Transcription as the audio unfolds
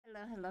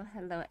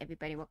Hello,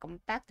 everybody. Welcome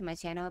back to my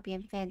channel. Hope you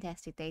have a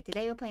fantastic day.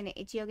 Today we're playing an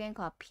itch.io game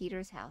called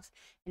Peter's House.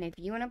 And if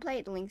you want to play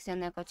it, the link's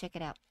down there. Go check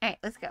it out. Alright,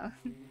 let's go.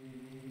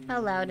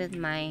 How loud is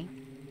my...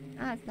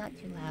 Ah, it's not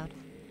too loud.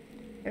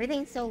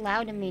 Everything's so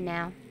loud in me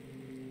now.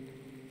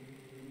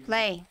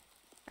 Play.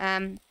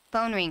 Phone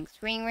rings.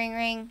 Ring, ring,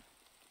 ring.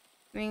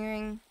 Ring,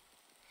 ring.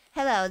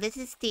 Hello, this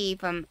is Steve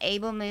from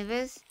Able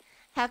Movers.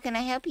 How can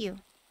I help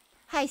you?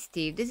 Hi,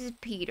 Steve. This is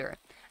Peter.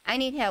 I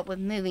need help with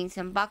moving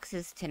some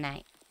boxes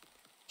tonight.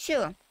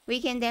 Sure,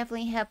 we can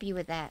definitely help you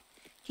with that.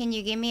 Can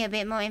you give me a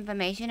bit more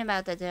information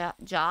about the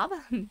job?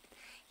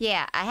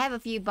 Yeah, I have a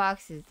few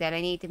boxes that I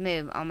need to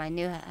move on my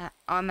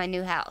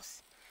new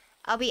house.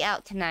 I'll be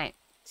out tonight,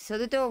 so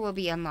the door will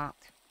be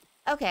unlocked.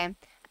 Okay,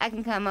 I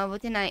can come over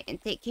tonight and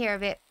take care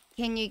of it.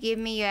 Can you give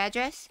me your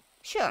address?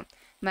 Sure,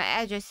 my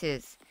address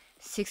is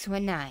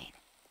 619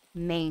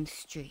 Main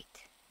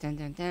Street. Dun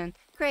dun dun.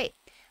 Great,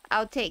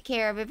 I'll take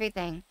care of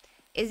everything.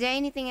 Is there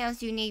anything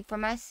else you need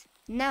from us?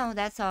 No,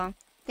 that's all.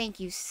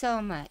 Thank you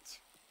so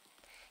much.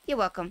 You're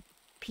welcome,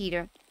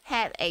 Peter.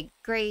 Have a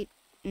great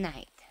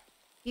night.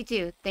 You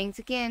too. Thanks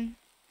again.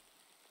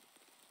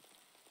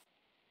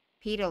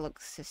 Peter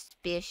looks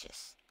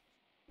suspicious.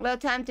 Well,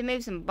 time to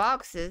move some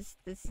boxes.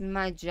 This is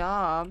my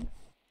job.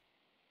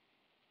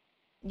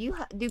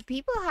 Do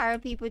people hire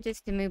people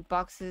just to move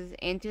boxes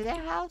into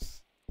their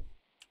house?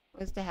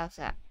 Where's the house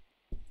at?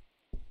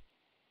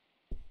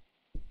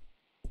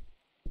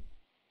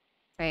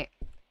 Wait.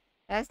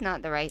 That's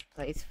not the right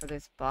place for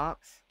this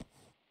box.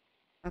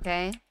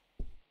 Okay.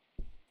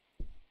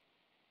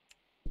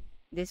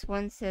 This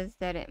one says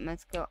that it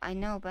must go. I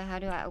know, but how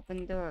do I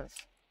open doors?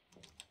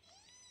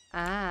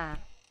 Ah. I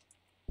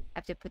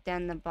have to put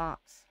down the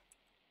box.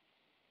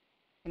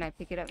 Can I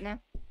pick it up now?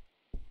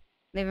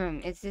 Living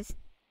room. Is this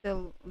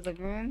the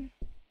living room?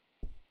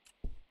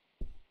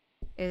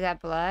 Is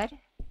that blood?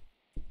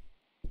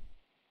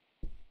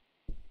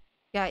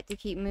 Got to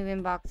keep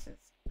moving boxes.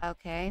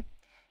 Okay.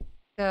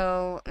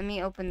 So, let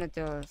me open the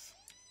doors.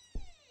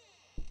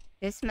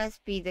 This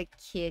must be the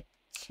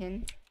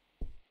kitchen.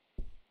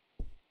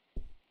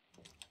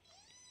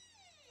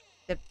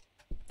 The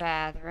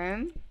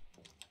bathroom.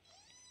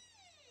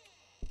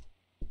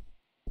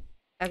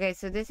 Okay,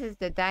 so this is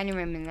the dining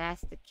room and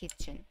that's the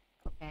kitchen.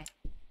 Okay.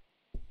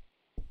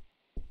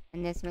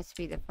 And this must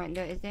be the front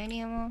door. Is there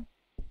any more?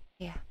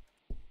 Yeah.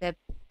 The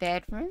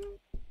bedroom?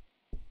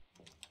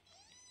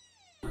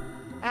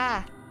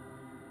 Ah!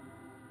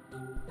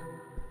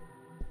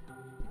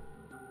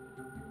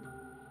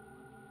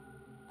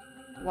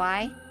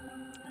 Why?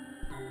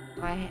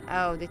 Why?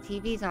 Oh, the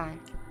TV's on.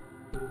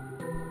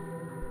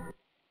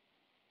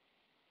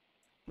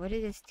 Where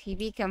did this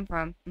TV come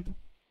from?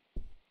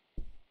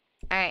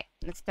 Alright,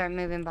 let's start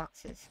moving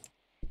boxes.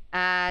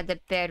 The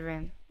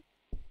bedroom.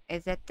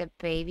 Is that the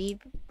baby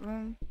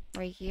room?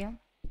 Right here?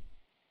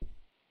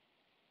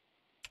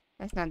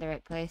 That's not the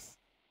right place.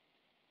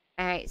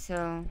 Alright,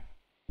 so...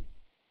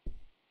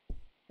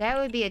 that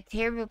would be a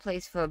terrible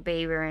place for a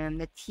baby room.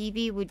 The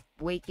TV would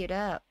wake it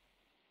up.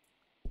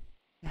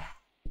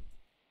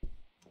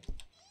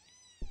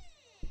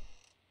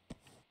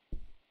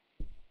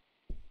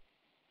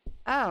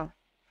 Oh.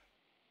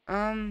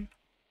 We're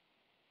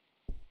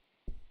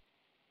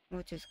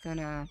just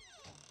gonna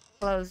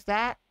close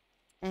that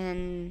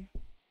and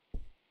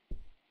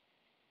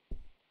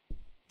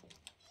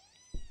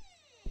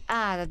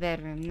the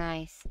bedroom.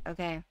 Nice.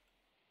 Okay.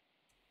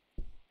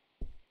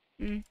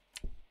 The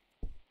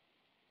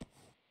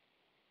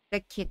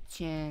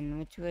kitchen,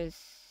 which was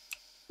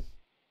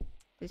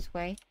this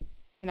way.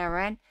 Can I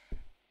run?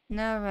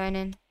 No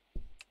running.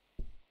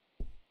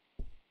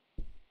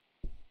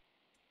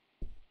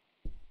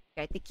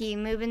 Got to keep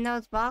moving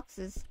those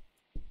boxes.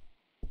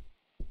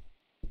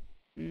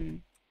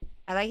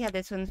 I like how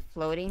this one's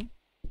floating.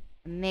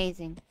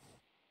 Amazing.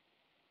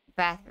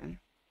 Bathroom.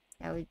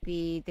 That would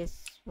be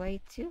this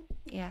way too?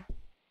 Yeah.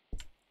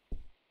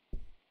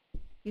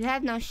 You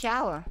have no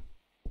shower.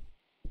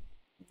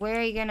 Where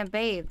are you gonna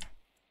bathe?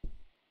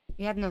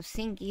 You have no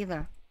sink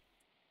either.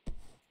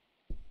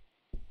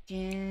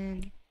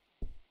 Jen.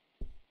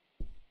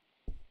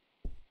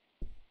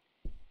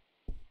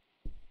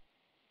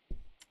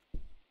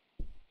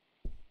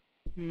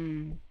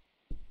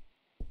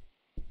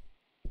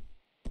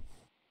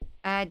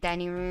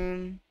 Dining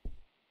room.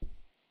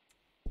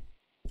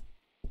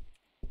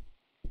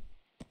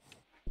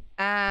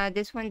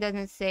 This one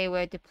doesn't say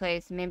where to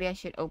place. Maybe I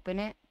should open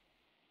it.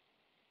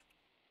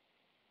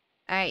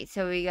 Alright,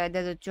 so we got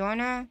the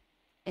joiner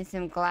and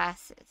some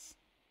glasses.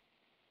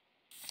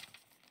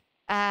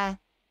 The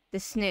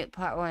snoot,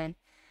 part 1.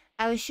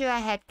 I was sure I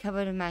had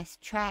covered my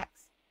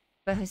tracks,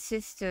 but her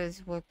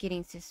sisters were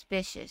getting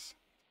suspicious.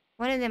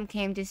 One of them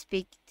came to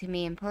speak to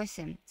me in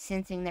person,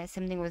 sensing that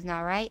something was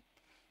not right.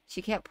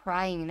 She kept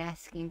prying and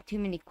asking too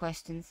many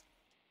questions,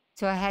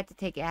 so I had to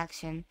take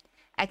action.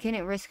 I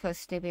couldn't risk her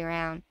snooping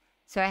around,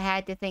 so I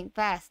had to think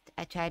fast.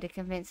 I tried to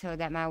convince her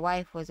that my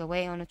wife was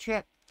away on a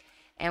trip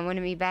and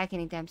wouldn't be back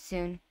anytime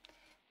soon,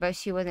 but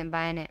she wasn't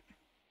buying it.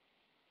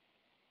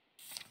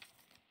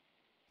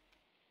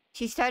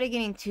 She started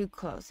getting too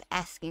close,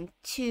 asking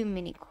too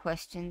many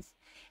questions.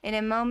 In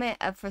a moment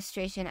of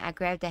frustration, I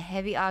grabbed a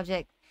heavy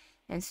object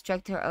and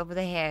struck her over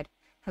the head.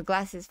 Her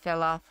glasses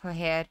fell off her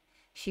head.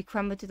 She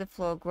crumbled to the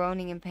floor,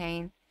 groaning in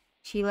pain.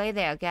 She lay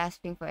there,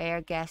 gasping for air,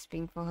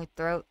 gasping for her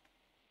throat,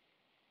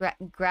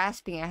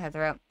 grasping at her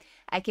throat.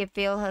 I could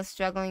feel her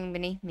struggling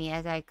beneath me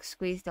as I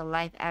squeezed the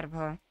life out of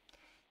her.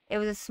 It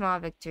was a small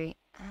victory.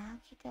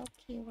 Okie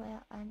dokie,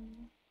 well,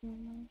 I'm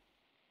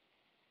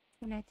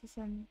gonna to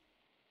some.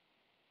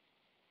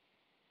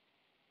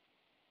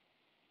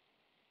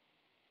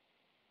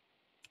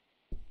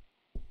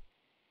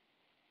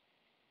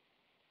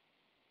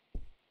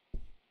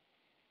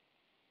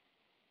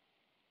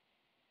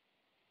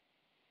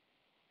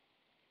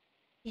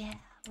 Yeah,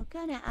 we're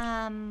gonna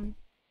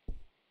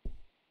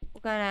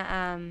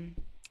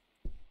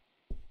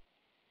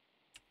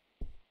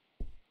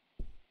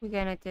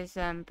just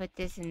put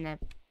this in the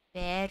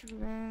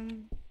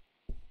bedroom.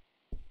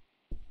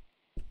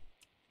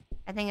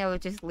 I think I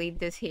would just leave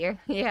this here.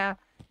 Yeah.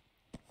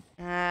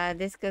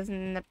 This goes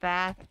in the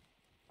bath.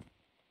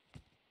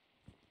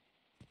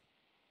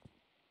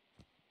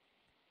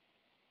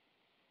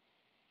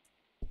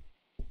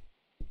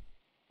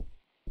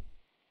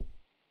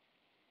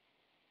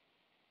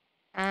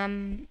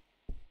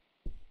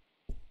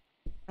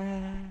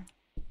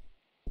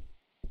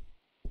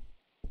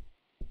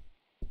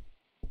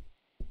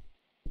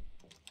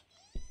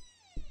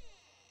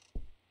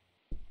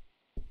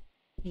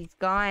 He's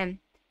gone.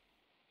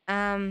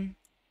 That's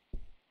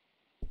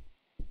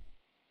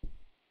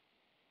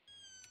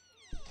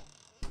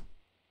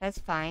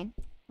fine.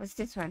 What's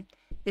this one?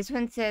 This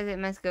one says it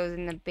must go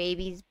in the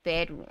baby's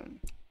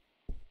bedroom.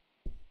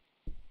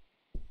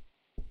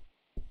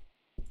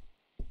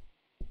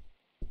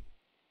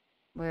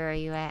 Where are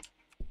you at?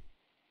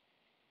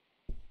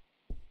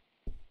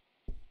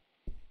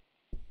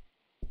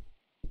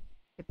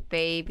 The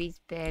baby's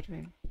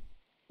bedroom.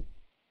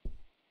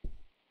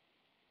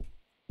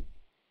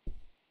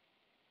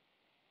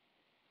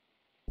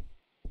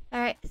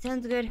 Alright,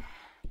 sounds good.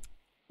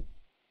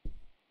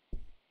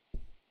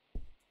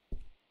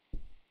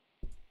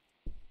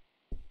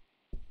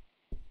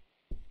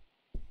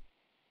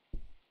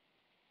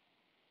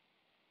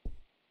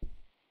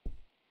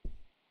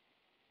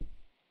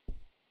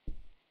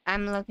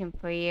 I'm looking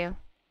for you.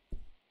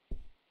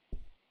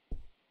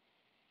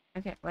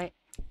 Okay, wait.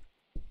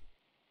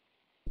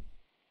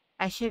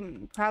 I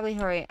should probably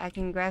hurry. I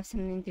can grab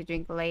something to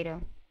drink later.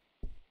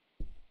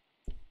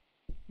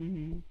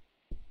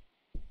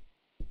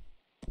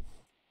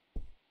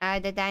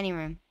 The dining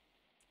room.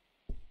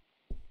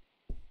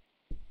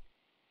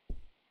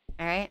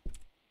 Alright.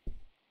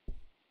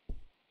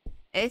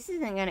 This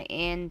isn't gonna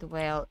end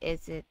well,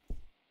 is it?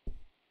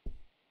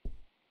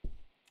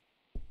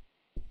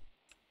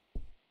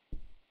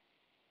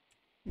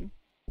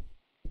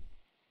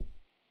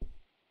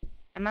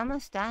 I'm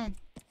almost done.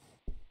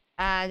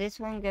 This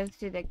one goes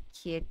to the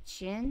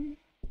kitchen.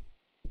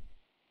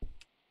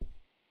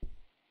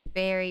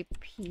 Very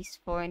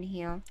peaceful in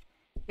here.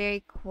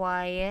 Very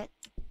quiet.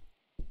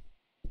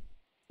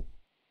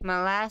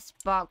 My last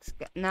box.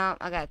 No,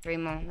 I got 3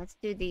 more. Let's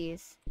do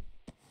these.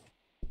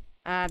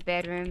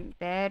 Bedroom.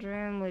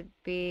 Bedroom would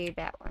be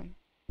that one.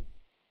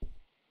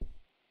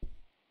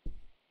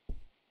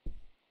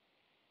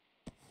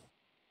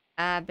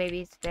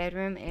 Baby's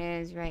bedroom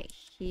is right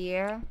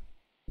here.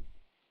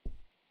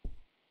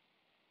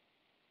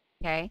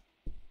 Okay.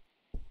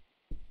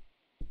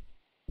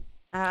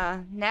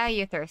 Now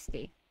you're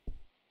thirsty.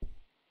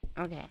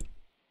 Okay.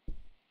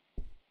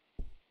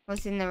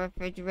 What's in the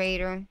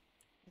refrigerator?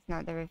 It's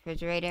not the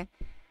refrigerator.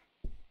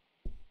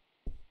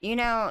 You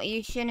know,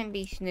 you shouldn't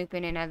be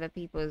snooping in other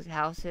people's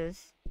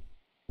houses.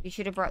 You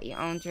should have brought your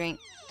own drink.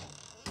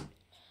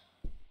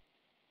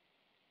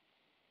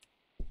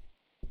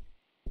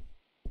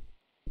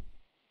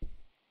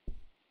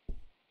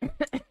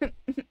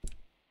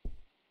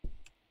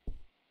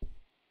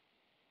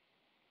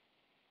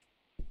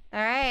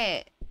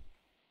 Alright.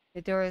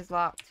 The door is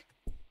locked.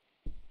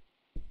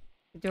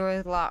 The door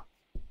is locked.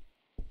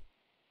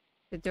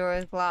 The door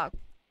is locked.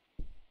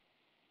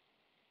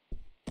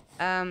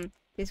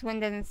 This one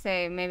doesn't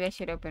say. Maybe I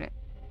should open it.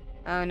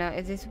 Oh no,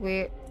 is this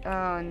weird?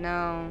 Oh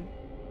no.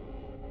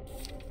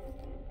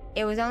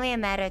 It was only a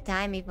matter of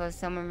time before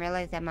someone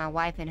realized that my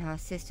wife and her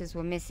sisters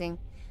were missing.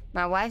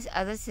 My wife's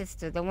other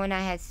sister, the one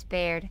I had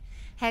spared,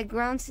 had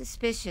grown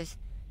suspicious.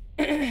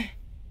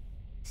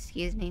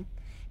 Excuse me.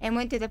 And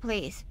went to the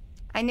police.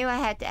 I knew I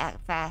had to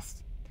act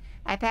fast.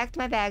 I packed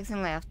my bags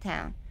and left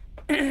town.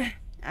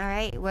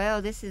 Alright,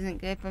 well, this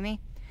isn't good for me.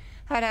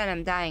 Hold on,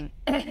 I'm dying.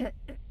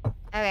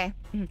 Okay.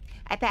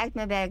 I packed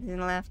my bags and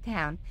left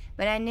town,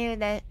 but I knew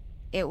that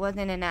it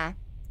wasn't enough.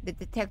 The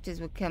detectives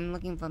would come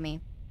looking for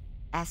me,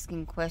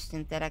 asking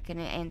questions that I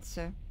couldn't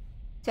answer.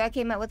 So I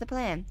came up with a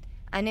plan.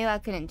 I knew I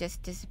couldn't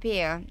just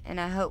disappear,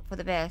 and I hoped for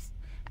the best.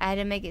 I had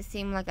to make it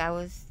seem like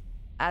I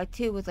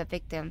too was a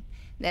victim,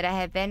 that I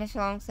had vanished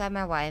alongside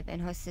my wife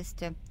and her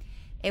sister.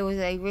 It was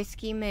a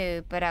risky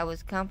move, but I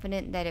was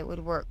confident that it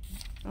would work.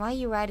 Why are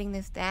you writing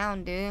this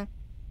down, dude?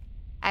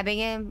 I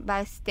began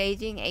by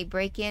staging a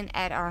break-in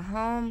at our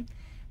home.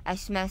 I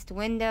smashed the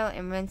window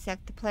and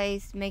ransacked the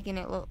place, making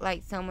it look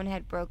like someone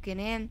had broken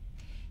in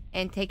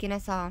and taken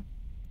us all.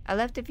 I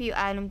left a few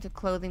items of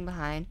clothing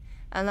behind,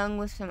 along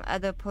with some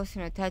other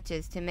personal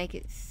touches to make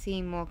it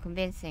seem more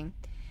convincing.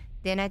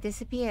 Then I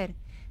disappeared.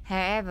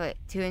 However,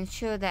 to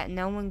ensure that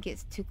no one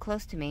gets too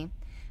close to me,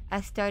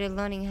 I started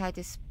learning how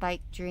to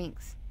spike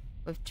drinks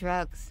with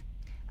drugs.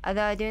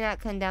 Although I do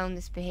not condone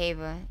this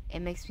behavior, it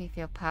makes me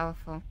feel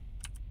powerful.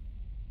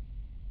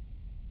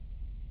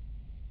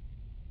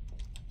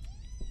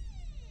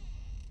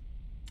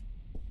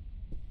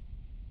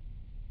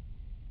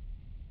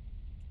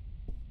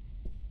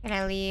 Can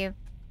I leave?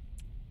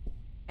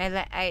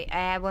 I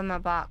have one more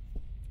box.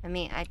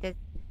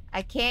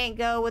 I can't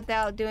go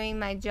without doing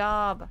my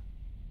job.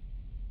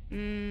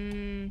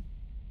 Maybe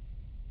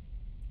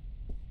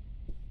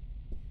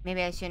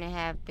I shouldn't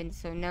have been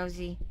so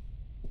nosy.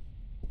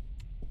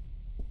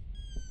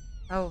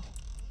 Oh.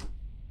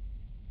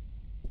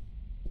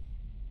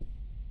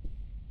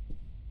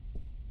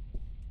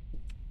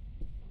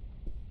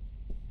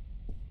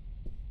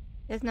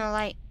 There's no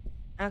light.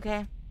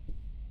 Okay.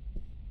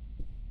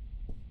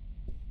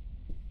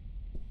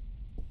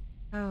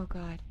 Oh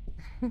god.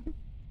 Do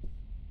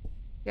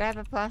I have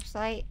a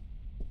flashlight?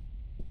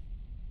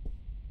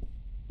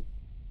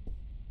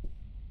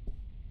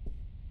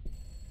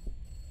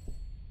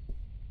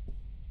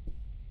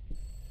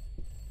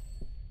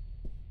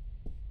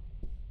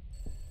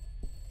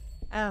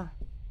 Oh.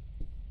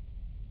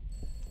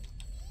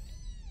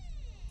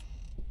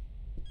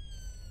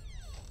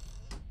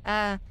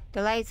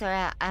 The lights are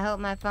out. I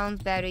hope my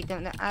phone's battery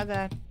don't... Oh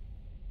god.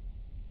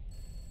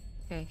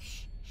 Okay,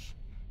 shh.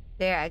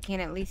 There, I can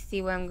at least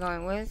see where I'm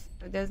going.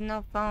 There's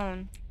no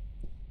phone.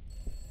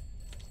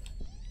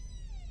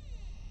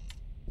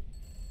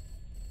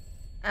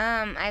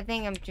 I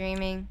think I'm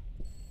dreaming.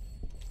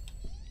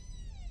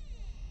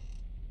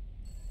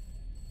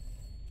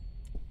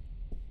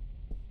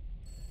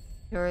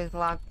 Door is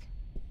locked.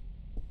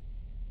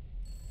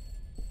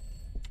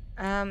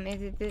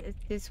 Is it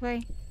this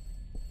way?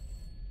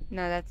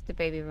 No, that's the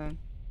baby room.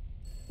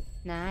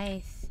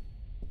 Nice.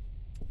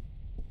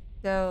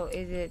 So,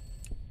 is it...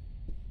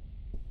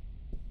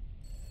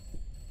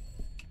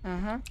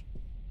 Uh-huh.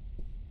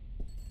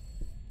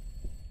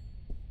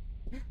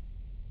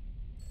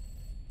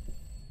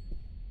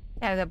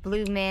 That was a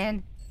blue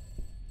man.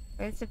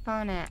 Where's the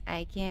phone at?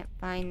 I can't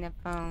find the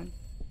phone.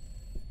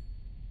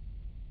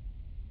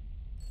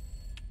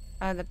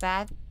 Oh, the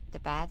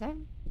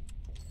bathroom?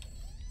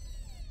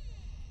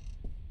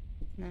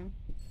 No.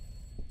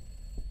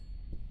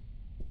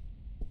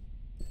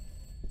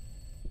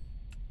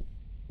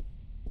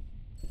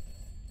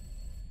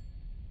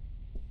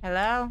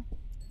 Hello?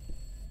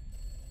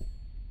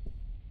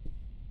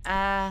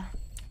 I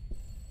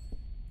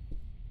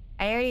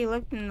already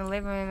looked in the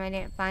living room. I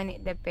didn't find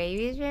it. The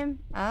baby's room?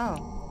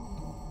 Oh.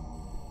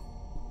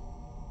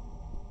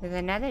 There's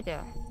another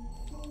door.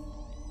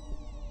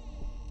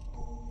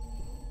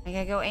 I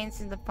gotta go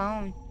answer the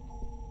phone.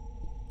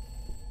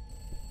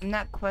 I'm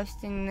not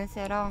questioning this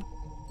at all.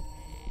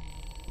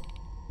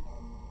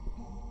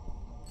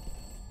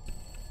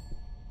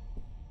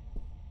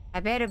 I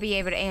better be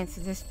able to answer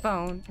this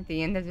phone at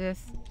the end of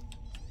this.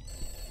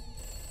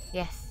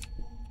 Yes.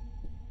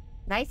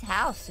 Nice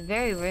house.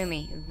 Very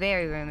roomy.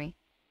 Very roomy.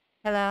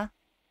 Hello?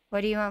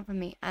 What do you want from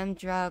me? I'm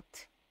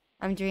drugged.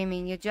 I'm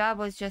dreaming. Your job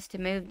was just to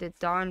move the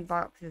darn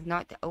boxes,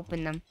 not to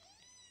open them.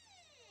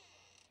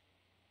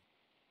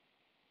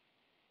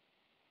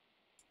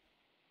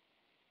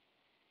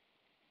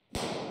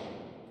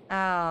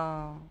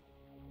 Oh.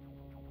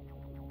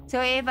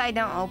 So if I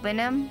don't open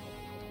them,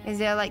 is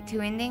there like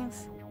 2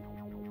 endings?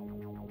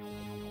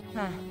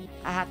 Huh.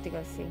 I have to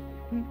go see.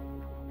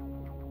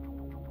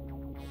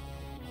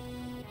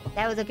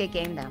 That was a good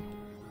game though.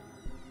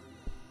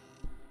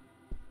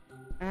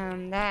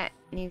 That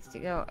needs to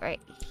go right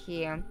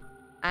here.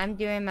 I'm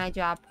doing my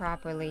job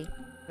properly,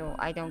 so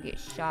I don't get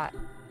shot.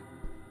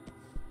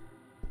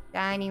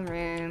 Dining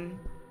room.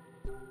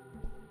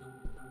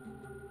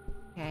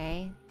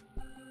 Okay.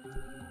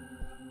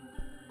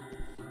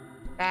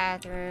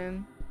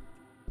 Bathroom.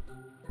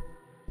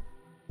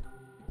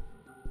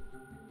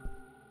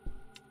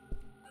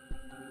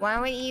 Why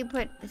wouldn't you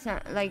put some,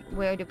 like,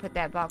 where to put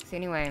that box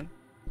anyway?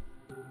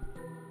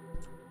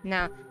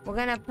 No, we're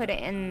gonna put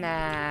it in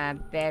the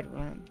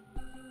bedroom.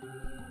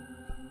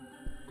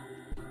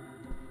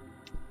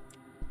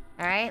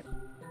 Alright.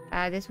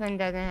 This one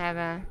doesn't have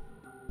a...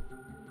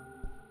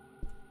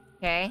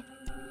 Okay.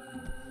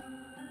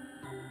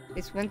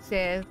 This one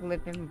says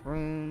living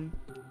room.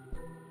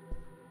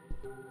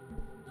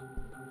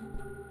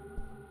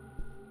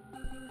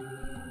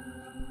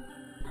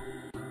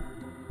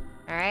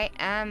 Alright,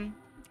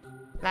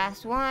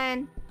 last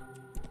one.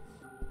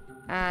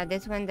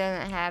 This one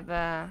doesn't have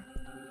a...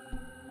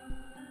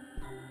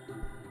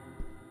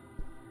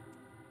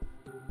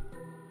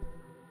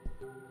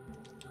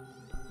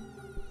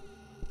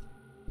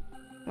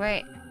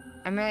 Wait,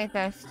 I'm really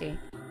thirsty.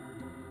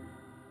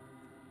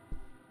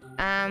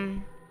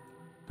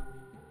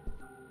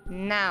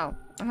 No.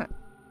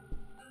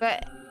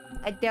 But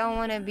I don't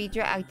want to be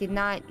I did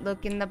not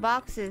look in the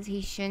boxes.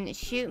 He shouldn't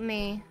shoot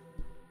me.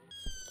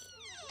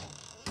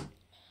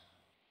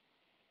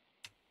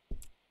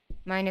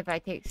 Mind if I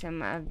take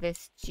some of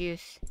this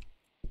juice?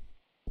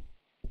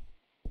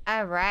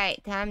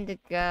 Alright, time to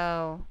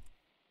go.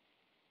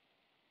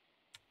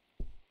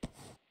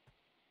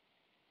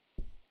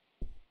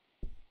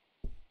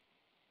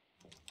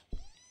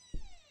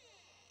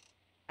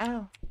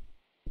 Oh.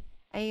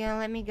 Are you gonna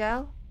let me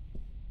go?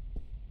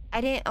 I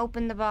didn't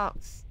open the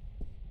box.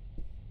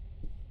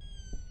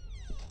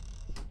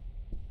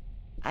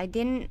 I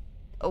didn't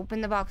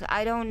open the box.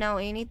 I don't know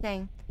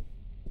anything.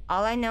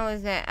 All I know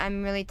is that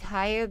I'm really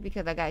tired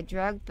because I got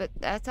drugged, but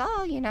that's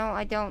all, you know,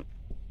 I don't...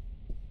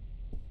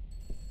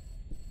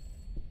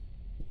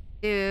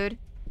 Dude,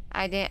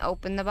 I didn't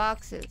open the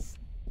boxes.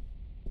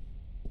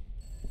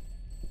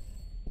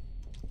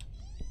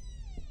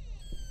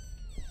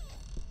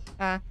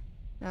 The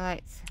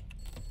lights.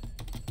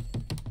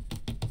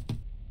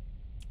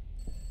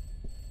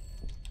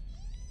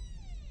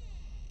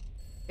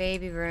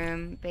 Baby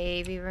room,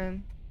 baby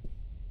room.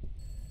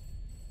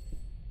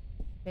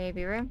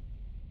 Baby room.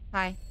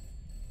 Hi.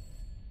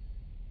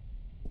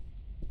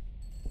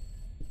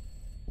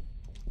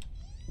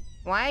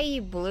 Why are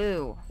you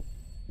blue?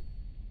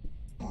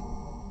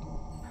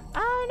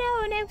 Oh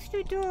no, an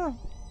extra door.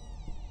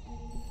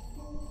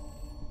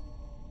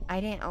 I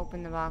didn't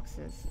open the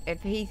boxes.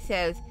 If he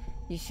says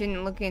you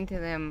shouldn't look into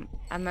them,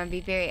 I'm gonna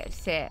be very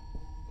upset.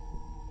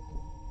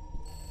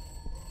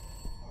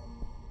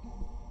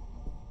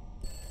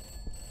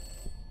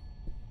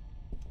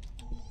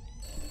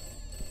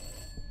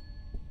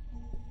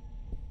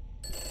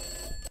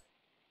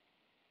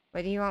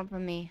 What do you want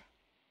from me?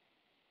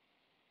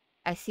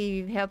 I see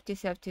you've helped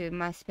yourself to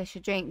my special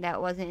drink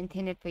that wasn't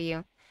intended for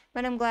you,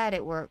 but I'm glad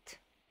it worked.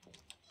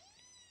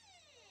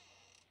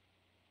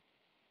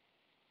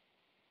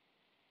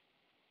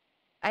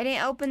 I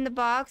didn't open the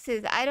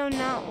boxes. I don't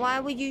know.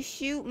 Why would you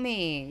shoot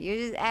me? You're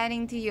just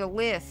adding to your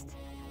list.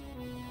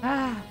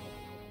 Ah.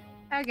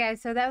 Alright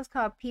guys, so that was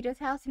called Peter's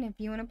House, and if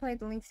you want to play,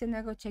 the link's in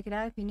there. Go check it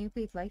out. If you're new,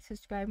 please like,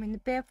 subscribe, and the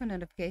bell for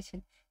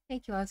notification.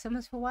 Thank you all so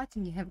much for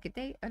watching. You have a good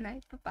day or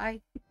night.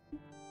 Bye-bye.